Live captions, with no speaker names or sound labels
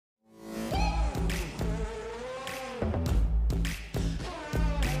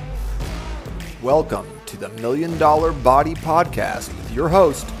Welcome to the Million Dollar Body Podcast with your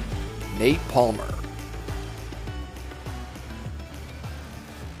host, Nate Palmer.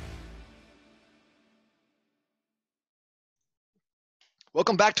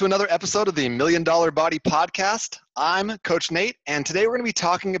 Welcome back to another episode of the Million Dollar Body Podcast. I'm Coach Nate, and today we're going to be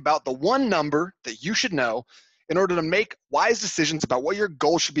talking about the one number that you should know in order to make wise decisions about what your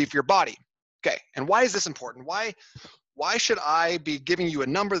goal should be for your body. Okay, and why is this important? Why should I be giving you a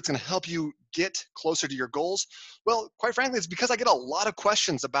number that's going to help you get closer to your goals? Well, quite frankly, it's because I get a lot of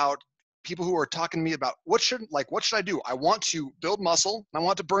questions about people who are talking to me about what should I do? I want to build muscle and I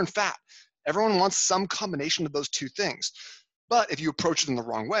want to burn fat. Everyone wants some combination of those two things. But if you approach it in the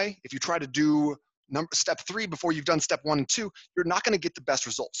wrong way, if you try to do step 3 before you've done step 1 and 2, you're not going to get the best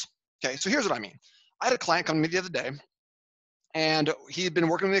results. Okay, so here's what I mean. I had a client come to me the other day, and he had been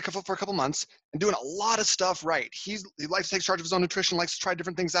working with me for a couple months and doing a lot of stuff right. He likes to take charge of his own nutrition, likes to try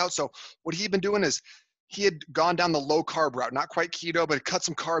different things out. So what he'd been doing is he had gone down the low carb route, not quite keto, but cut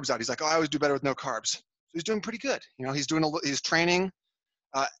some carbs out. He's like, I always do better with no carbs. So he's doing pretty good. You know, he's training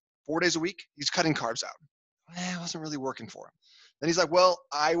 4 days a week. He's cutting carbs out. It wasn't really working for him. Then he's like, well,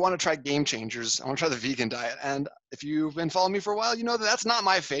 I want to try Game Changers. I want to try the vegan diet. And if you've been following me for a while, you know that that's not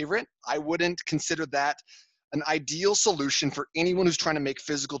my favorite. I wouldn't consider that an ideal solution for anyone who's trying to make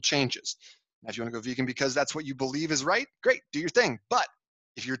physical changes. Now, if you want to go vegan because that's what you believe is right, great, do your thing. But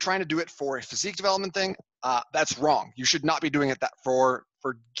if you're trying to do it for a physique development thing, that's wrong. You should not be doing it that for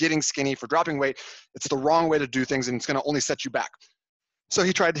getting skinny, for dropping weight. It's the wrong way to do things, and it's going to only set you back. So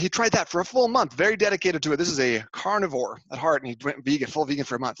he tried that for a full month, very dedicated to it. This is a carnivore at heart, and he went vegan, full vegan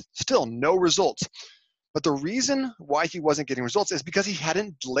for a month. Still no results. But the reason why he wasn't getting results is because he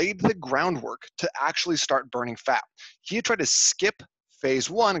hadn't laid the groundwork to actually start burning fat. He had tried to skip phase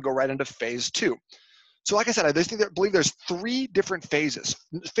 1 and go right into phase 2. So like I said, I believe there's 3 different phases.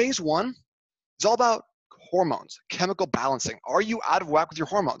 Phase 1 is all about hormones, chemical balancing. Are you out of whack with your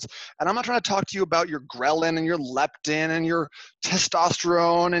hormones? And I'm not trying to talk to you about your ghrelin and your leptin and your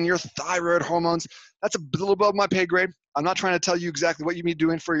testosterone and your thyroid hormones. That's a little above my pay grade. I'm not trying to tell you exactly what you need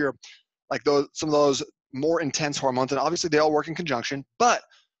doing for your, some of those more intense hormones. And obviously they all work in conjunction. But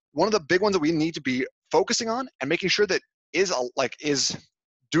one of the big ones that we need to be focusing on and making sure that is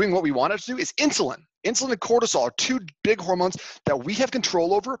doing what we want it to do is insulin. Insulin and cortisol are 2 big hormones that we have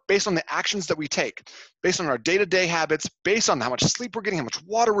control over based on the actions that we take, based on our day-to-day habits, based on how much sleep we're getting, how much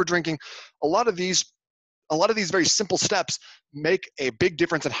water we're drinking. A lot of these very simple steps make a big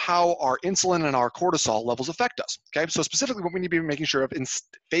difference in how our insulin and our cortisol levels affect us. Okay, so specifically what we need to be making sure of in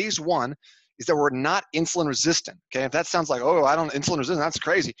phase 1 is that we're not insulin resistant. Okay, if that sounds like, insulin resistant, that's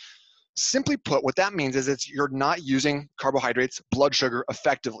crazy. Simply put, what that means is you're not using carbohydrates, blood sugar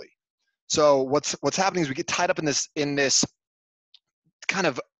effectively. So what's happening is we get tied up in this kind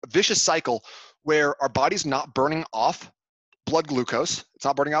of vicious cycle where our body's not burning off blood glucose, it's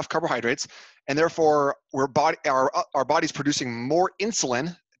not burning off carbohydrates, and therefore our body's producing more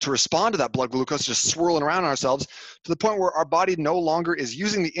insulin to respond to that blood glucose just swirling around ourselves to the point where our body no longer is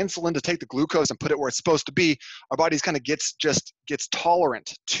using the insulin to take the glucose and put it where it's supposed to be. Our body's kind of gets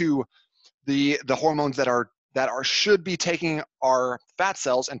tolerant to the hormones that should be taking our fat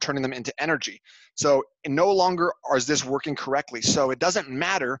cells and turning them into energy. So no longer is this working correctly. So it doesn't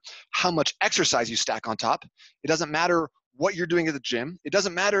matter how much exercise you stack on top. It doesn't matter what you're doing at the gym. It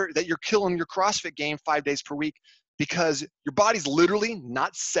doesn't matter that you're killing your CrossFit game 5 days per week because your body's literally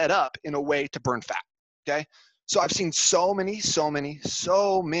not set up in a way to burn fat, okay? So I've seen so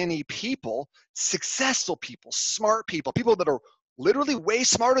many people, successful people, smart people that are literally way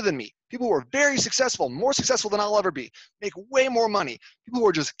smarter than me. People who are very successful, more successful than I'll ever be, make way more money. People who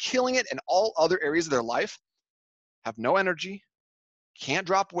are just killing it in all other areas of their life, have no energy, can't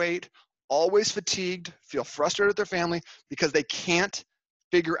drop weight, always fatigued, feel frustrated with their family because they can't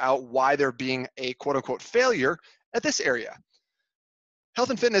figure out why they're being a quote unquote failure at this area. Health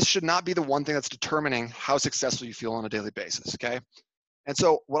and fitness should not be the one thing that's determining how successful you feel on a daily basis, okay? And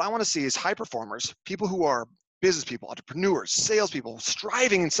so what I want to see is high performers, people who are business people, entrepreneurs, salespeople,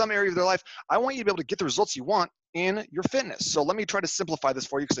 striving in some area of their life. I want you to be able to get the results you want in your fitness. So let me try to simplify this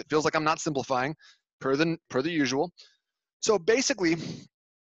for you because it feels like I'm not simplifying per the usual. So basically,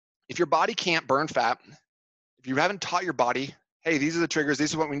 if your body can't burn fat, if you haven't taught your body, hey, these are the triggers, this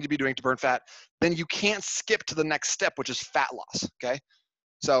is what we need to be doing to burn fat, then you can't skip to the next step, which is fat loss, okay?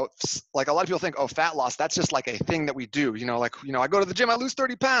 So like a lot of people think, fat loss, that's just like a thing that we do. I go to the gym, I lose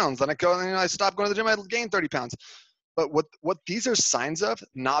 30 pounds. Then I stop going to the gym, I gain 30 pounds. But what these are signs of,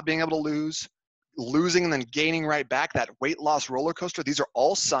 not being able to losing and then gaining right back, that weight loss roller coaster, these are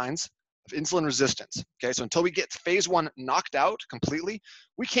all signs of insulin resistance. Okay, so until we get phase 1 knocked out completely,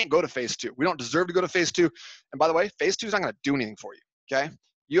 we can't go to phase 2. We don't deserve to go to phase 2. And by the way, phase 2 is not going to do anything for you. Okay,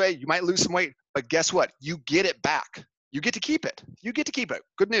 you might lose some weight, but guess what? You get it back. You get to keep it. You get to keep it.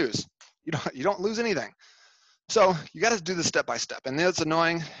 Good news. You don't lose anything. So you got to do this step by step, and it's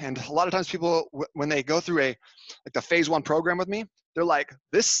annoying. And a lot of times people, when they go through the phase 1 program with me, they're like,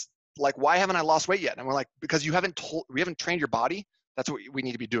 why haven't I lost weight yet? And we're like, because we haven't trained your body. That's what we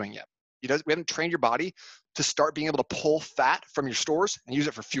need to be doing yet. We haven't trained your body to start being able to pull fat from your stores and use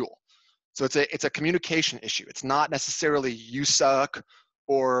it for fuel. So it's a communication issue. It's not necessarily you suck,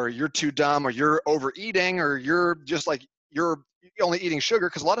 or you're too dumb, or you're overeating, or you're just like, you're only eating sugar,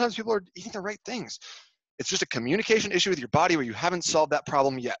 because a lot of times people are eating the right things. It's just a communication issue with your body where you haven't solved that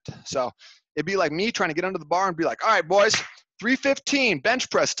problem yet. So it'd be like me trying to get under the bar and be like, all right, boys, 315 bench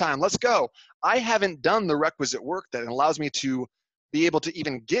press time, let's go. I haven't done the requisite work that allows me to be able to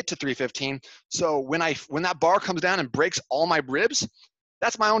even get to 315. So when that bar comes down and breaks all my ribs,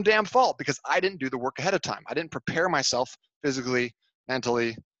 that's my own damn fault, because I didn't do the work ahead of time. I didn't prepare myself physically,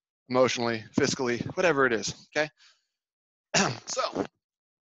 mentally, emotionally, fiscally, whatever it is, okay? So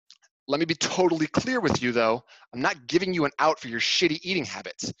let me be totally clear with you, though. I'm not giving you an out for your shitty eating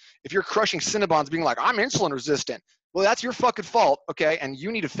habits. If you're crushing Cinnabons being like, I'm insulin resistant, well, that's your fucking fault, okay? And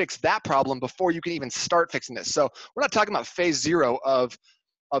you need to fix that problem before you can even start fixing this. So we're not talking about phase 0 of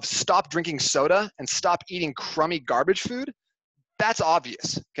stop drinking soda and stop eating crummy garbage food. That's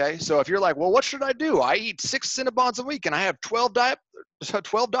obvious, okay? So if you're like, well, what should I do? I eat 6 Cinnabons a week and I have 12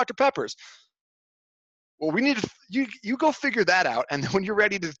 Dr. Peppers. Well, we need to, you go figure that out. And when you're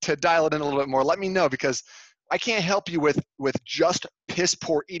ready to dial it in a little bit more, let me know, because I can't help you with just piss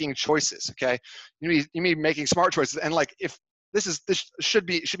poor eating choices. Okay. You need making smart choices. And like, if this should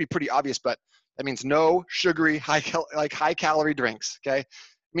be pretty obvious, but that means no sugary, high calorie drinks. Okay. It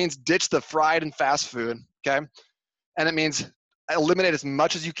means ditch the fried and fast food. Okay. And it means eliminate as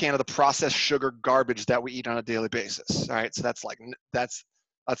much as you can of the processed sugar garbage that we eat on a daily basis. All right. So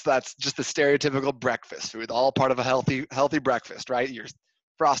that's just the stereotypical breakfast food, all part of a healthy breakfast, right? Your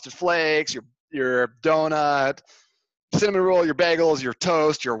frosted flakes, your donut, cinnamon roll, your bagels, your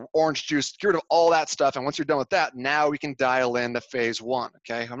toast, your orange juice. Get rid of all that stuff. And once you're done with that, now we can dial in to phase 1,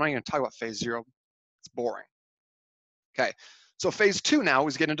 okay? I'm not even going to talk about phase 0. It's boring. Okay, so phase 2 now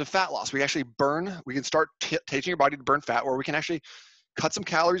is getting into fat loss. We can start teaching your body to burn fat, where we can actually cut some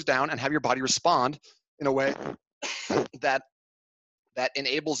calories down and have your body respond in a way that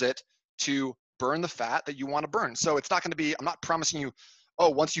enables it to burn the fat that you want to burn. So it's not going to be, I'm not promising you, oh,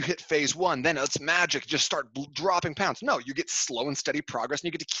 once you hit phase 1, then it's magic, just start dropping pounds. No, you get slow and steady progress and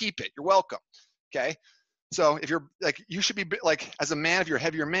you get to keep it. You're welcome. Okay. So if you're like, you should be like, as a man, if you're a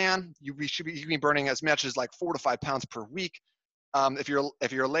heavier man, you should be burning as much as like 4 to 5 pounds per week. If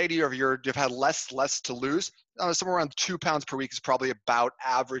you're a lady, or if you've had less to lose, somewhere around 2 pounds per week is probably about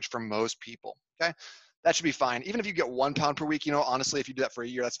average for most people. Okay. That should be fine. Even if you get 1 pound per week, honestly, if you do that for a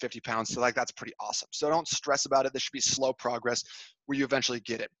year, that's 50 pounds. So like, that's pretty awesome. So don't stress about it. This should be slow progress where you eventually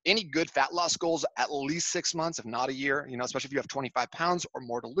get it. Any good fat loss goals, at least 6 months, if not a year, especially if you have 25 pounds or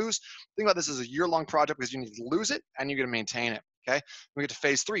more to lose. Think about this as a year-long project, because you need to lose it and you're going to maintain it. Okay. We get to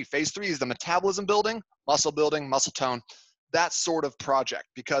phase 3. Phase 3 is the metabolism building, muscle tone, that sort of project.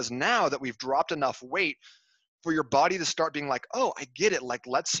 Because now that we've dropped enough weight for your body to start being like, oh, I get it. Like,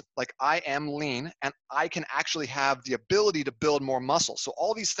 I am lean and I can actually have the ability to build more muscle. So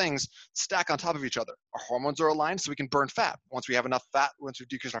all these things stack on top of each other. Our hormones are aligned so we can burn fat. Once we have enough fat, once we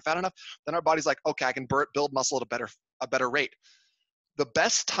decrease our fat enough, then our body's like, okay, I can build muscle at a better rate. The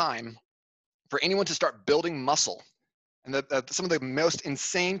best time for anyone to start building muscle, and some of the most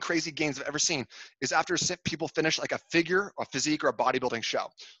insane, crazy gains I've ever seen, is after people finish like a figure, a physique, or a bodybuilding show.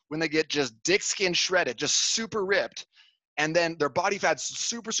 When they get just dick skin shredded, just super ripped, and then their body fat's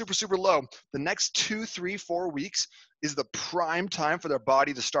super, super, super low, the next 2, 3, 4 weeks is the prime time for their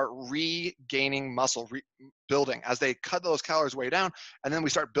body to start regaining muscle, building, as they cut those calories way down. And then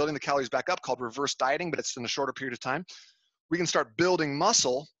we start building the calories back up, called reverse dieting, but it's in a shorter period of time. We can start building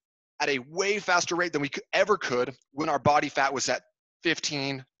muscle at a way faster rate than we ever could when our body fat was at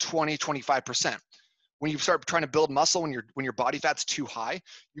 15, 20, 25%. When you start trying to build muscle, when your body fat's too high,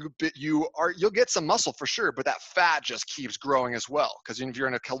 you'll get some muscle for sure, but that fat just keeps growing as well. Because if you're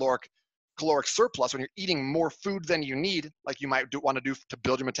in a caloric surplus, when you're eating more food than you need, like you might want to do to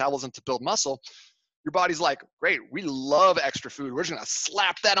build your metabolism, to build muscle, your body's like, great, we love extra food. We're just gonna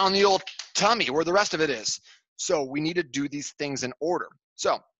slap that on the old tummy where the rest of it is. So we need to do these things in order.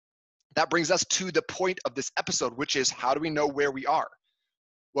 So that brings us to the point of this episode, which is, how do we know where we are?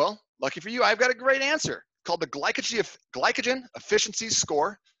 Well, lucky for you, I've got a great answer called the glycogen efficiency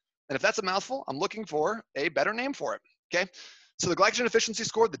score. And if that's a mouthful, I'm looking for a better name for it, okay? So the glycogen efficiency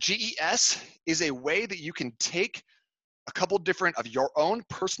score, the GES, is a way that you can take a couple different of your own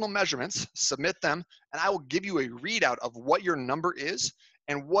personal measurements, submit them, and I will give you a readout of what your number is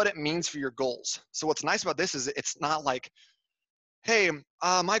and what it means for your goals. So what's nice about this is it's not like, hey,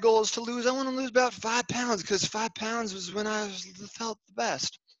 my goal is to lose, I want to lose about 5 pounds because 5 pounds was when I felt the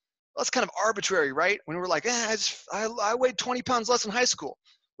best. Well, that's kind of arbitrary, right? When we're like, I weighed 20 pounds less in high school.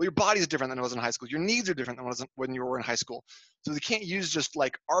 Well, your body's different than it was in high school. Your needs are different than when you were in high school. So we can't use just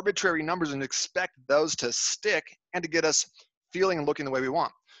like arbitrary numbers and expect those to stick and to get us feeling and looking the way we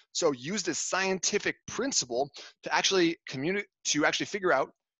want. So use this scientific principle to actually figure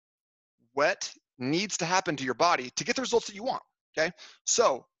out what needs to happen to your body to get the results that you want. Okay,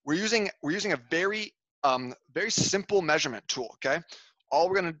 so we're using a very simple measurement tool. Okay, all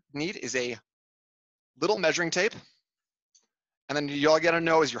we're going to need is a little measuring tape, and then you all got to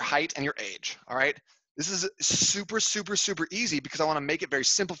know is your height and your age. All right, this is super easy because I want to make it very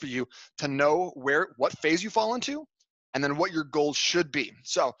simple for you to know what phase you fall into, and then what your goals should be.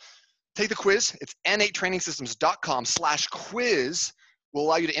 So take the quiz. It's n8trainingsystems.com/quiz. Will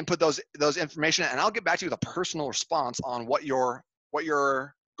allow you to input those information, and I'll get back to you with a personal response on what your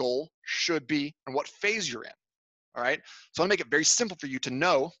goal should be and what phase you're in. All right. So I want to make it very simple for you to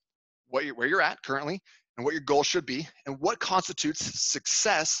know where you're at currently and what your goal should be and what constitutes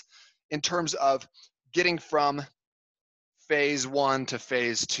success in terms of getting from phase 1 to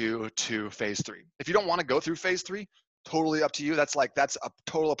phase 2 to phase 3. If you don't want to go through phase 3, totally up to you. That's a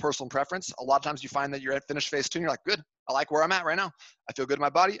total personal preference. A lot of times you find that you're at finished phase 2 and you're like, good, I like where I'm at right now. I feel good in my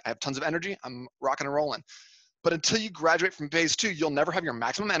body. I have tons of energy. I'm rocking and rolling. But until you graduate from phase 2, you'll never have your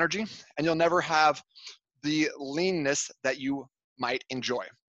maximum energy and you'll never have the leanness that you might enjoy,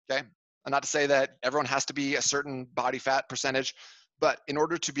 okay? And not to say that everyone has to be a certain body fat percentage, but in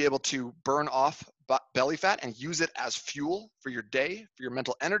order to be able to burn off belly fat and use it as fuel for your day, for your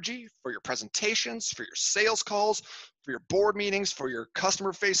mental energy, for your presentations, for your sales calls, for your board meetings, for your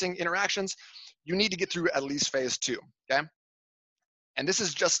customer-facing interactions, you need to get through at least phase 2, okay? And this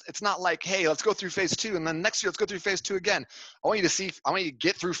is it's not like, hey, let's go through phase 2, and then next year let's go through phase 2 again. I want you to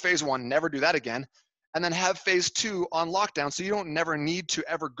get through phase 1, never do that again, and then have phase 2 on lockdown so you don't never need to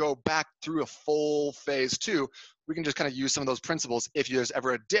ever go back through a full phase 2. We can just kind of use some of those principles. If there's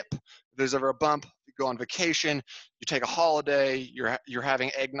ever a dip, if there's ever a bump, you go on vacation, you take a holiday, you're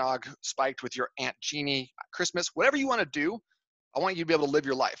having eggnog spiked with your Aunt Jeannie at Christmas, whatever you want to do, I want you to be able to live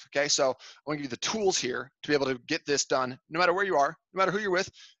your life, okay? So I want to give you the tools here to be able to get this done no matter where you are, no matter who you're with,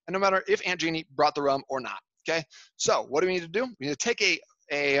 and no matter if Aunt Jeannie brought the rum or not, okay? So what do we need to do? We need to take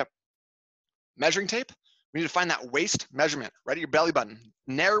a measuring tape. We need to find that waist measurement right at your belly button,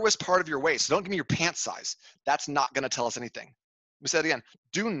 narrowest part of your waist. So don't give me your pant size. That's not going to tell us anything. Let me say it again.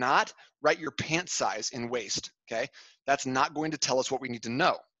 Do not write your pant size in waist, okay? That's not going to tell us what we need to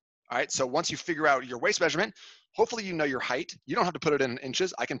know. All right, so once you figure out your waist measurement, hopefully you know your height. You don't have to put it in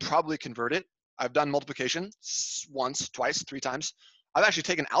inches. I can probably convert it. I've done multiplication once, twice, 3 times. I've actually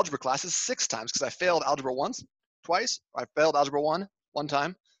taken algebra classes 6 times because I failed algebra once, twice. I failed algebra 1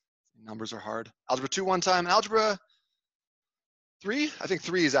 time. Numbers are hard. Algebra 2 1 time. Algebra 3, I think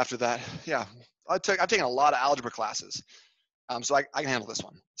 3 is after that. Yeah, I've taken a lot of algebra classes. So I can handle this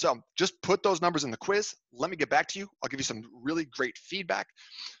one. So just put those numbers in the quiz. Let me get back to you. I'll give you some really great feedback.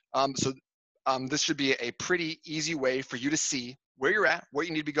 This should be a pretty easy way for you to see where you're at, where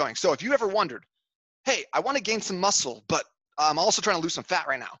you need to be going. So if you ever wondered, hey, I want to gain some muscle, but I'm also trying to lose some fat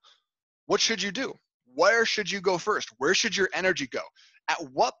right now. What should you do? Where should you go first? Where should your energy go? At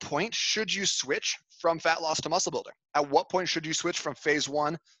what point should you switch from fat loss to muscle building? At what point should you switch from phase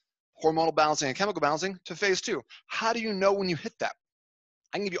 1, hormonal balancing and chemical balancing, to phase 2? How do you know when you hit that?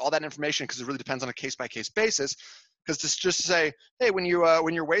 I can give you all that information because it really depends on a case-by-case basis. Because to just say, hey, when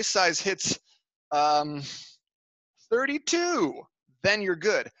your waist size hits 32, then you're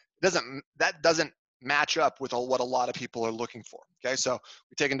good. That doesn't match up with what a lot of people are looking for. Okay, so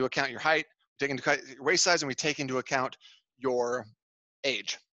we take into account your height, we take into account your waist size, and we take into account your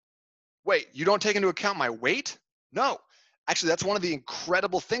age. Wait, you don't take into account my weight? No. Actually, that's one of the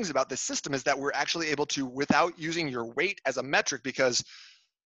incredible things about this system is that we're actually able to, without using your weight as a metric, because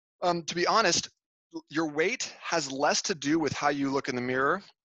to be honest, your weight has less to do with how you look in the mirror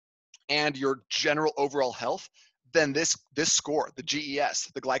and your general overall health than this score, the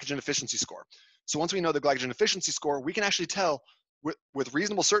GES, the glycogen efficiency score. So once we know the glycogen efficiency score, we can actually tell with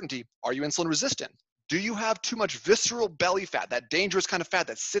reasonable certainty, are you insulin resistant? Do you have too much visceral belly fat, that dangerous kind of fat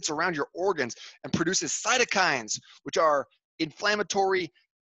that sits around your organs and produces cytokines, which are inflammatory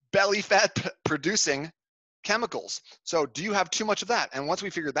belly fat producing chemicals. So do you have too much of that? And once we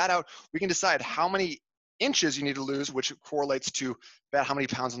figure that out, we can decide how many inches you need to lose, which correlates to about how many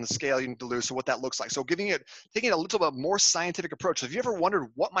pounds on the scale you need to lose, so what that looks like. So taking a little bit more scientific approach. So have you ever wondered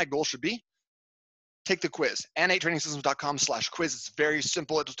what my goal should be? Take the quiz, n8trainingsystems.com/quiz. It's very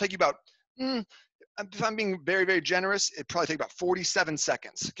simple. It'll take you about, if I'm being very, very generous, it'd probably take about 47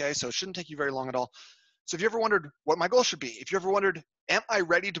 seconds, okay? So it shouldn't take you very long at all. So if you ever wondered what my goal should be, if you ever wondered, am I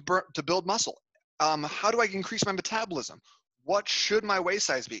ready to build muscle? How do I increase my metabolism? What should my waist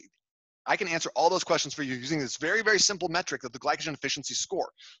size be? I can answer all those questions for you using this very, very simple metric of the glycogen efficiency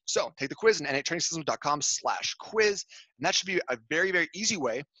score. So take the quiz in n8trainingsystems.com/quiz, and that should be a very, very easy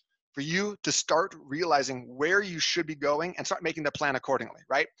way for you to start realizing where you should be going and start making the plan accordingly,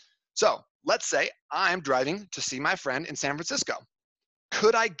 right? So let's say I'm driving to see my friend in San Francisco.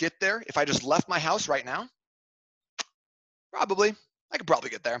 Could I get there if I just left my house right now? Probably. I could probably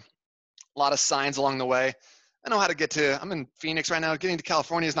get there. A lot of signs along the way. I know how to get to, I'm in Phoenix right now. Getting to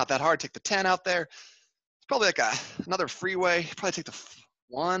California is not that hard. Take the 10 out there. It's probably like another freeway. Probably take the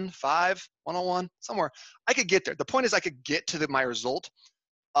 101, somewhere. I could get there. The point is I could get to my result,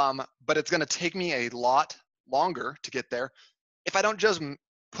 but it's going to take me a lot longer to get there if I don't just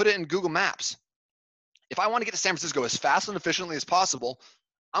put it in Google Maps. If I want to get to San Francisco as fast and efficiently as possible,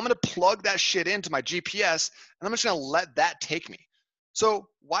 I'm going to plug that shit into my GPS, and I'm just going to let that take me. So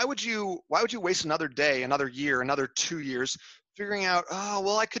why would you waste another day, another year, another 2 years figuring out, oh,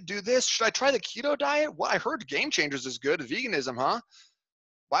 well, I could do this. Should I try the keto diet? Well, I heard Game Changers is good. Veganism, huh?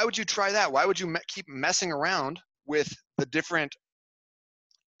 Why would you try that? Why would you keep messing around with the different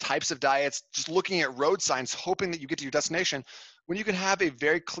types of diets, just looking at road signs, hoping that you get to your destination, when you can have a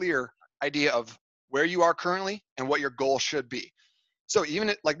very clear idea of where you are currently and what your goal should be? So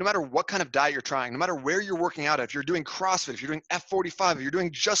even like no matter what kind of diet you're trying, no matter where you're working out at, if you're doing CrossFit, if you're doing F45, if you're doing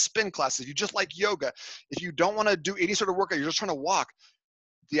just spin classes, if you just like yoga, if you don't want to do any sort of workout, you're just trying to walk,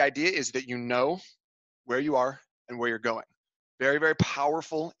 the idea is that you know where you are and where you're going. Very, very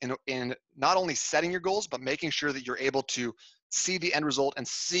powerful in not only setting your goals, but making sure that you're able to see the end result and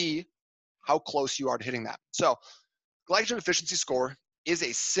see how close you are to hitting that. So glycogen efficiency score is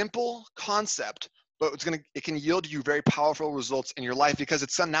a simple concept, but it can yield you very powerful results in your life because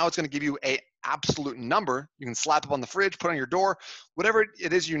now it's going to give you an absolute number. You can slap up on the fridge, put on your door, whatever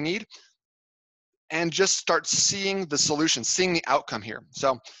it is you need, and just start seeing the solution, seeing the outcome here.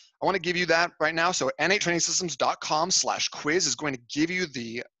 So I want to give you that right now. So n8trainingsystems.com/quiz is going to give you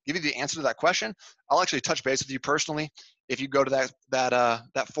the answer to that question. I'll actually touch base with you personally if you go to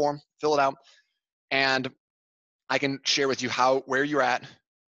that form, fill it out, and I can share with you where you're at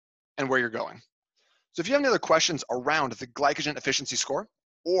and where you're going. So if you have any other questions around the glycogen efficiency score,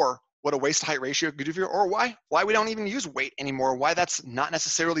 or what a waist to height ratio could do for you, or why we don't even use weight anymore, why that's not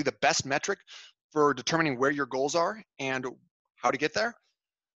necessarily the best metric for determining where your goals are and how to get there,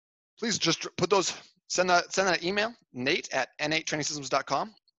 please just send that email,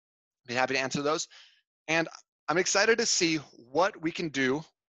 nate@n8trainingsystems.com. Be happy to answer those. And I'm excited to see what we can do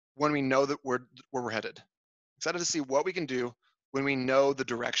when we know that where we're headed. Excited to see what we can do when we know the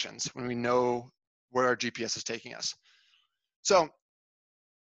directions, when we know where our GPS is taking us. So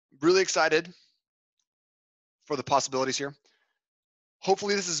really excited for the possibilities here.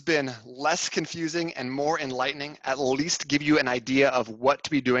 Hopefully this has been less confusing and more enlightening, at least give you an idea of what to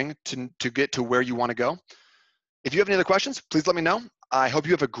be doing to get to where you want to go. If you have any other questions, please let me know. I hope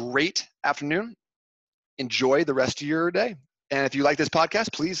you have a great afternoon. Enjoy the rest of your day. And if you like this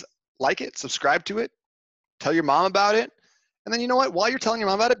podcast, please like it, subscribe to it, tell your mom about it. And then you know what? While you're telling your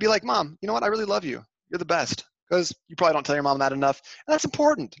mom about it, be like, Mom, you know what? I really love you. You're the best. Because you probably don't tell your mom that enough. And that's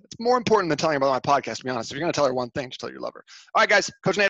important. It's more important than telling her about my podcast, to be honest. If you're going to tell her one thing, just tell her you love her. All right, guys. Coach Nate.